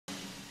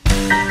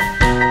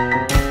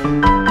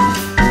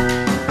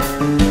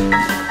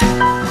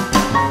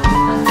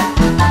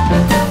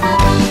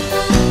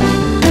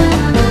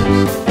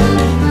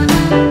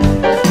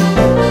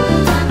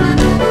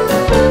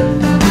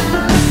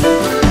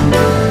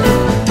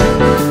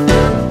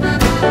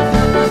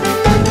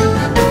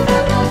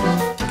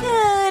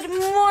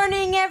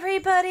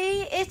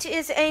It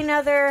is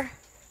another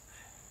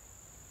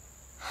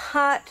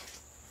hot,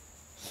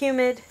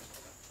 humid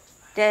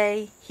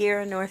day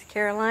here in North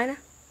Carolina.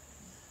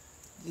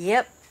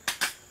 Yep.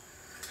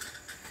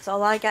 That's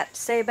all I got to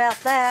say about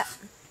that.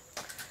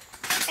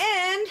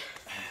 And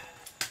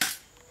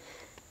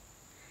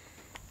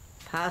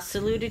Pa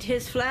saluted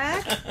his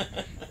flag,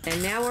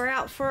 and now we're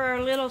out for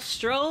our little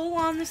stroll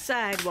on the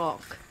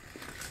sidewalk.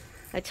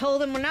 I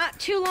told him we're not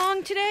too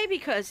long today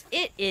because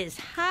it is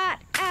hot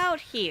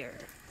out here.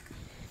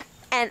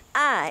 And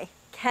I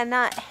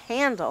cannot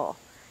handle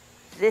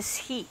this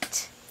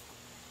heat.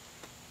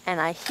 And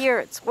I hear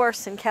it's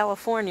worse in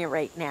California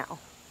right now.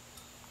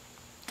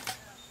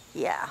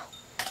 Yeah.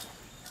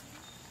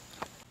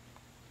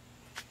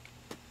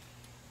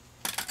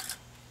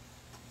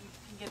 You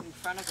can get in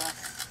front of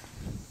us.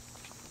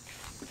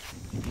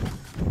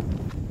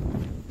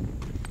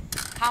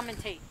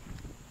 Commentate.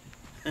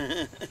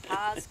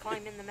 Pa's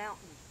climbing the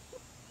mountain.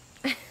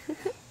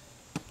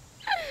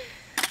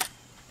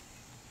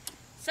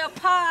 So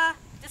Pa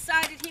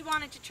decided he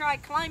wanted to try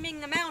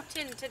climbing the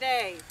mountain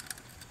today.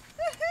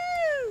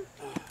 Woohoo!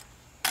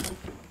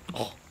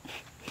 Oh.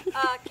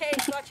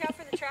 Case, watch out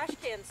for the trash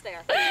cans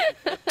there.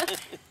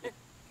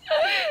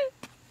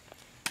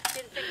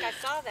 Didn't think I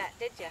saw that,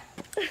 did you?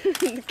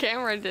 The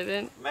camera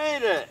didn't.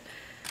 Made it!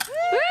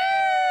 Woo!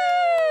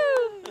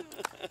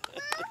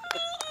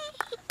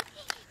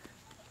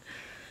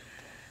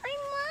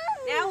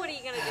 Now what are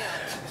you going to do?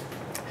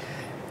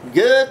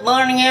 Good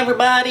morning,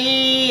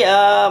 everybody.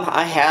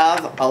 I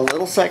have a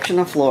little section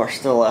of floor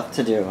still left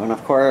to do, and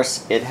of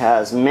course it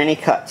has many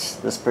cuts,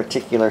 this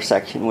particular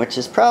section, which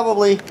is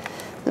probably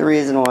the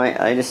reason why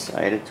I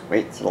decided to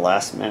wait to the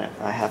last minute.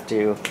 I have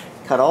to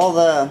cut all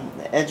the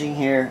edging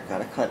here,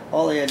 gotta cut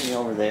all the edging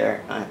over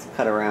there. I have to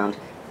cut around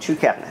 2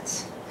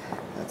 cabinets.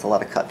 That's a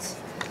lot of cuts.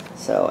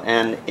 So,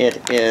 and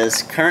it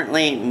is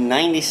currently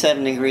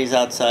 97 degrees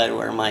outside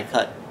where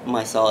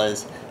my saw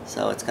is.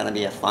 So it's going to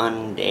be a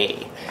fun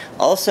day.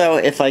 Also,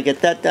 if I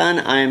get that done,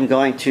 I'm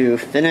going to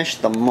finish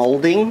the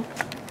molding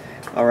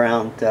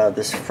around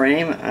this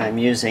frame. I'm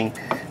using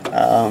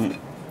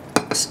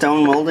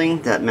stone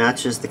molding that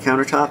matches the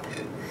countertop.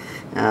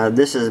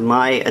 This is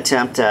my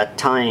attempt at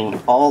tying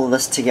all of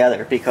this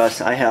together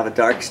because I have a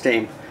dark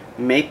stained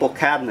maple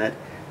cabinet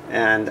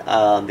and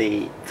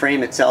the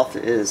frame itself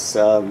is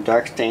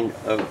dark stained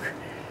oak.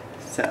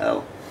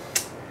 So,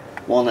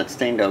 walnut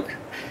stained oak.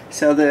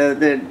 So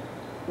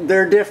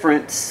they're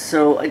different,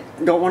 so I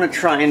don't want to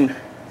try and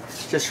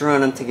just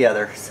run them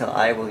together. So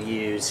I will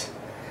use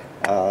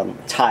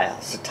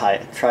tiles to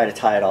try to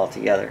tie it all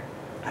together.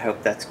 I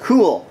hope that's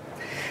cool.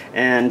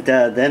 And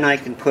then I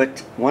can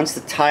put, once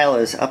the tile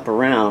is up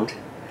around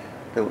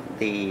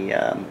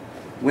the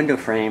window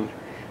frame,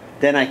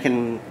 then I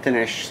can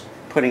finish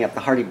putting up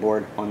the hardy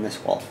board on this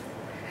wall.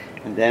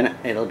 And then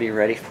it'll be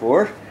ready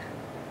for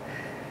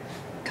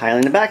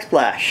tiling the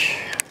backsplash.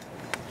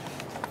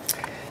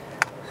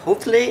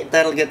 Hopefully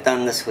that'll get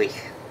done this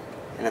week.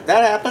 And if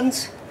that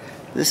happens,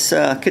 this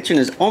kitchen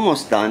is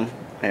almost done.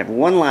 I have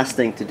one last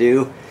thing to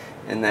do,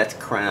 and that's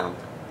crown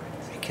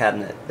the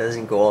cabinet. It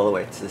doesn't go all the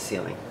way to the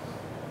ceiling.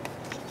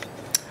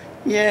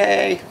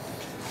 Yay!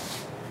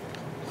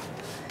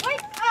 Wake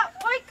up!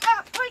 Wake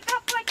up! Wake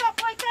up! Wake up!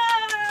 Wake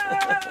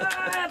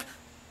up!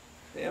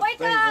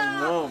 Wake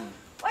up!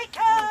 Wake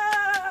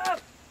up!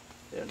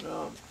 They're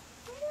numb.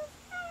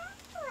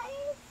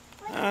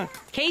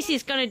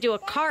 Casey's gonna do a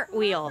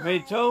cartwheel. Me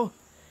too?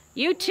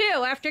 You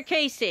too, after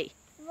Casey.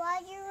 Why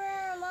do you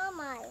wear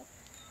Mama?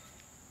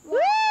 Woo!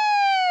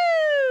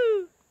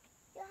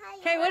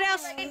 Okay, what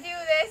else? I can do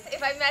this.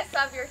 If I mess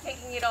up, you're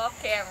taking it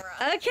off camera.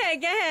 Okay,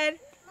 go ahead.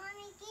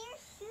 Mommy, get your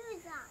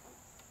shoes on.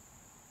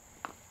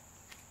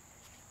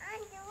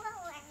 Underwear.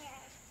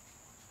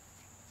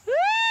 Woo!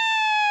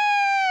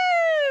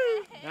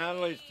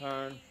 Natalie's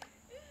turn.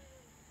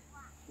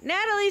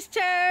 Natalie's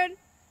turn.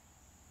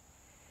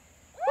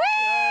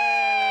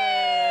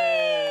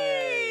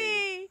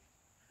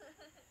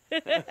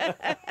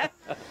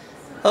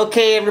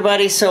 Okay,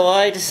 everybody, so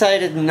I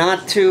decided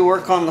not to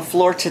work on the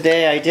floor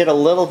today. I did a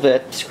little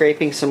bit,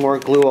 scraping some more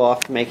glue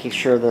off, making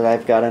sure that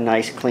I've got a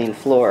nice clean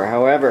floor.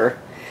 However,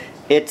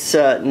 it's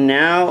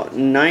now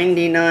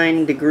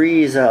 99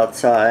 degrees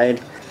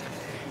outside,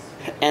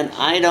 and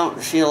I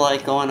don't feel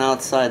like going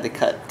outside to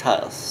cut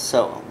tiles.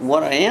 So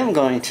what I am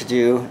going to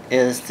do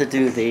is to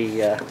do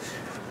the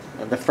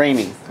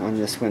framing on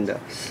this window.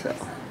 So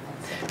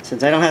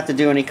since I don't have to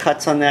do any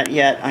cuts on that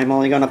yet, I'm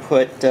only going to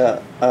put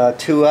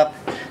 2 up.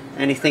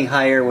 Anything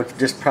higher would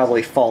just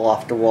probably fall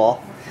off the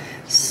wall.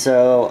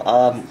 So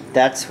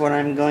that's what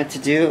I'm going to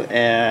do,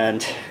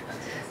 and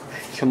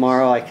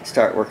tomorrow I can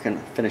start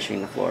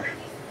finishing the floor.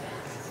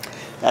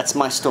 That's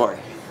my story.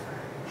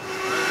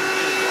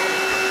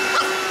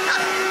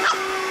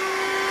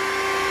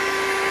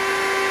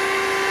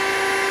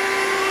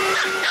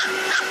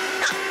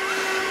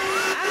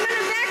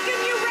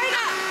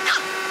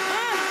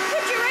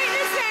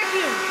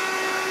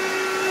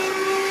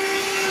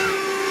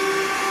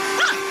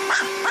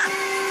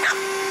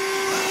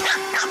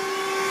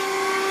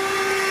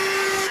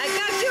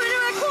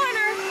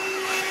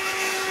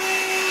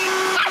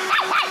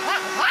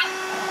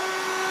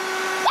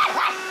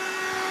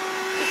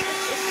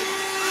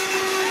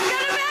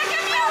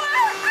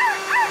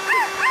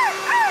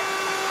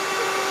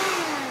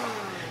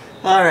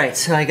 Alright,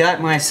 so I got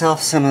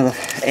myself some of the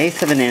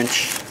 1/8 of an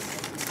inch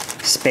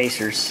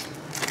spacers.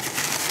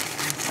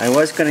 I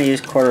was going to use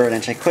 1/4 of an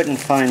inch. I couldn't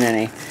find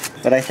any,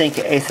 but I think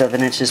 1/8 of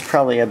an inch is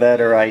probably a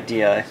better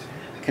idea,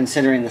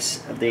 considering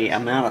the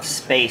amount of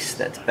space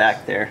that's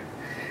back there.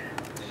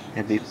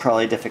 It'd be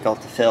probably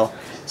difficult to fill.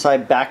 So I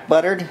back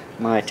buttered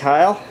my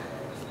tile.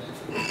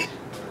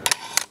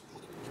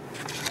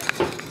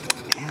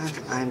 And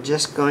I'm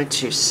just going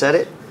to set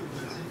it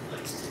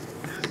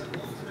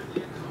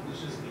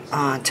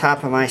on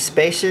top of my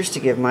spacers to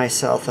give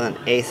myself an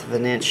 1/8 of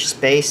an inch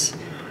space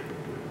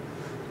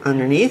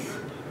underneath.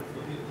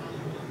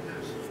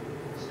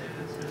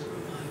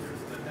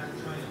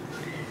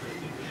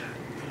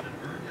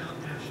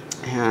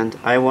 And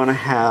I want to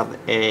have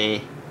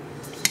a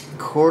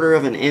 1/4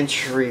 of an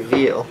inch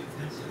reveal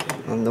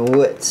on the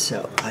wood,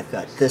 so I've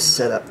got this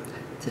set up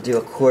to do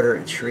a 1/4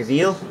 inch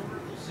reveal,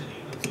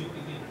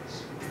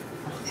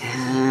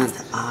 and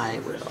I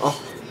will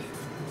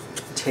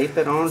tape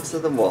it onto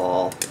the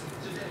wall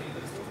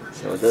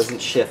so it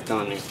doesn't shift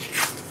on me.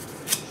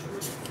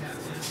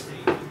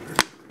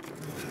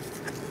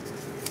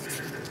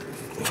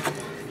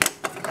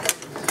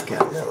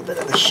 Got a little bit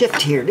of a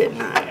shift here,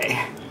 didn't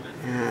I?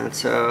 And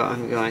so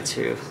I'm going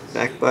to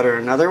back butter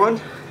another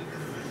one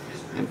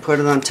and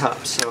put it on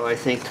top. So I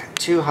think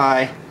too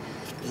high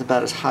is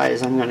about as high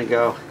as I'm going to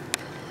go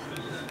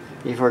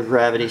before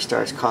gravity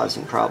starts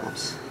causing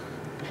problems.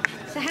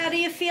 So how do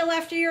you feel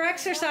after your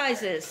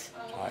exercises?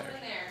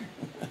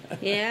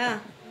 Tired. Yeah.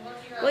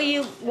 Well,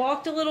 you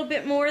walked a little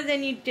bit more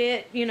than you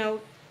did, you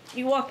know,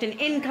 you walked an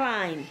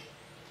incline.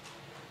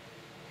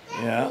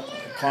 Yeah,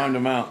 climbed a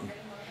mountain.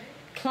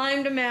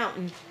 Climbed a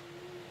mountain.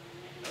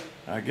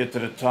 I get to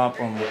the top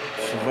on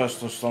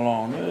Sylvester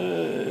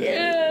Stallone.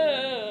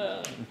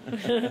 Yeah.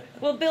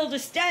 We'll build a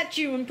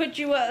statue and put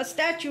you a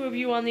statue of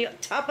you on the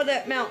top of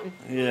that mountain.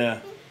 Yeah.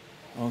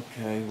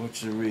 Okay,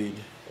 what's the read?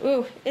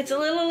 Ooh, it's a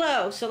little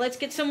low, so let's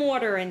get some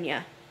water in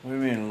you. What do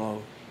you mean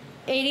low?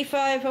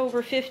 85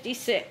 over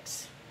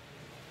 56.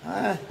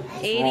 What's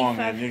 85. wrong,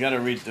 man? You gotta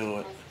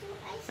redo it.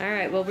 All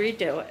right, we'll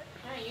redo it.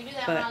 Alright, you do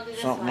that But one, I'll do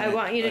this something one. I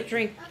want you to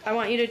drink. I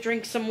want you to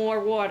drink some more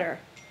water.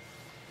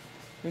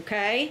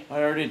 Okay? I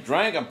already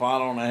drank a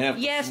bottle and a half.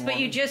 Yes, this but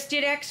you morning. just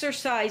did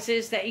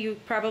exercises that you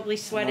probably I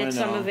sweated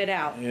some know. of it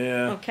out.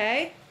 Yeah.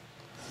 Okay?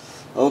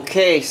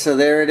 Okay, so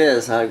there it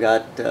is. I've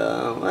got,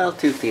 well,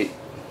 2 feet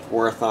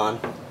worth on.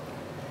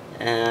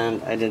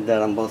 And I did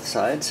that on both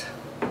sides.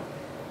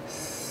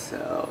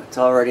 So it's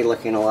already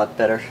looking a lot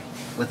better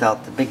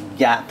without the big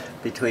gap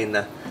between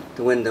the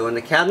window and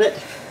the cabinet.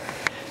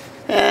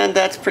 And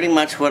that's pretty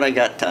much what I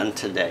got done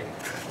today.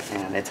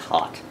 And it's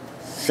hot.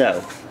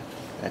 So,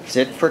 that's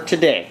it for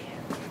today.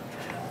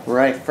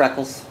 Right,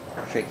 Freckles?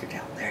 Shake your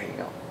tail. There you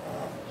go.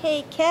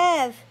 Hey,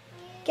 Kev,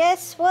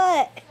 guess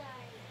what?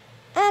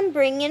 I'm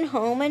bringing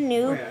home a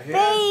new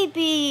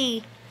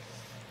baby.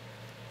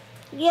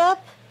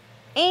 Yep,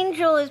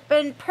 Angel has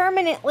been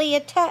permanently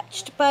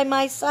attached by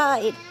my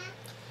side.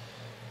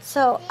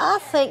 So I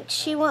think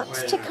she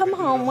wants to come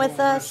home with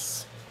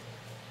us.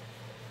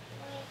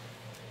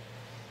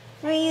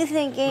 What do you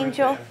think,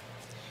 Angel?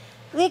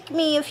 Lick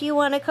me if you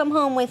want to come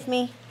home with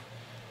me.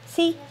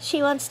 See,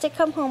 she wants to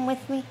come home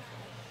with me.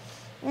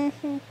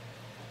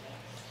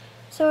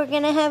 So we're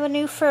going to have a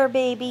new fur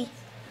baby.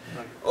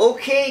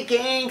 Okay,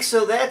 gang,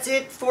 so that's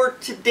it for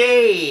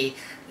today.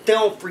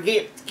 Don't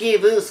forget to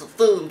give us a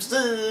thumbs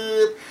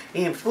up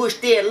and push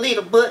that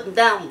little button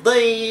down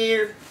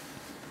there.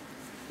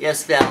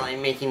 Yes, Val,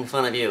 I'm making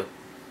fun of you.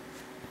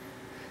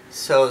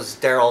 So's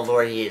Daryl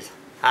Voorhees.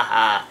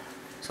 Haha.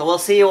 So we'll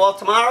see you all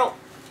tomorrow.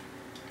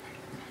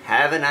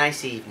 Have a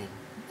nice evening.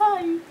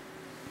 Bye.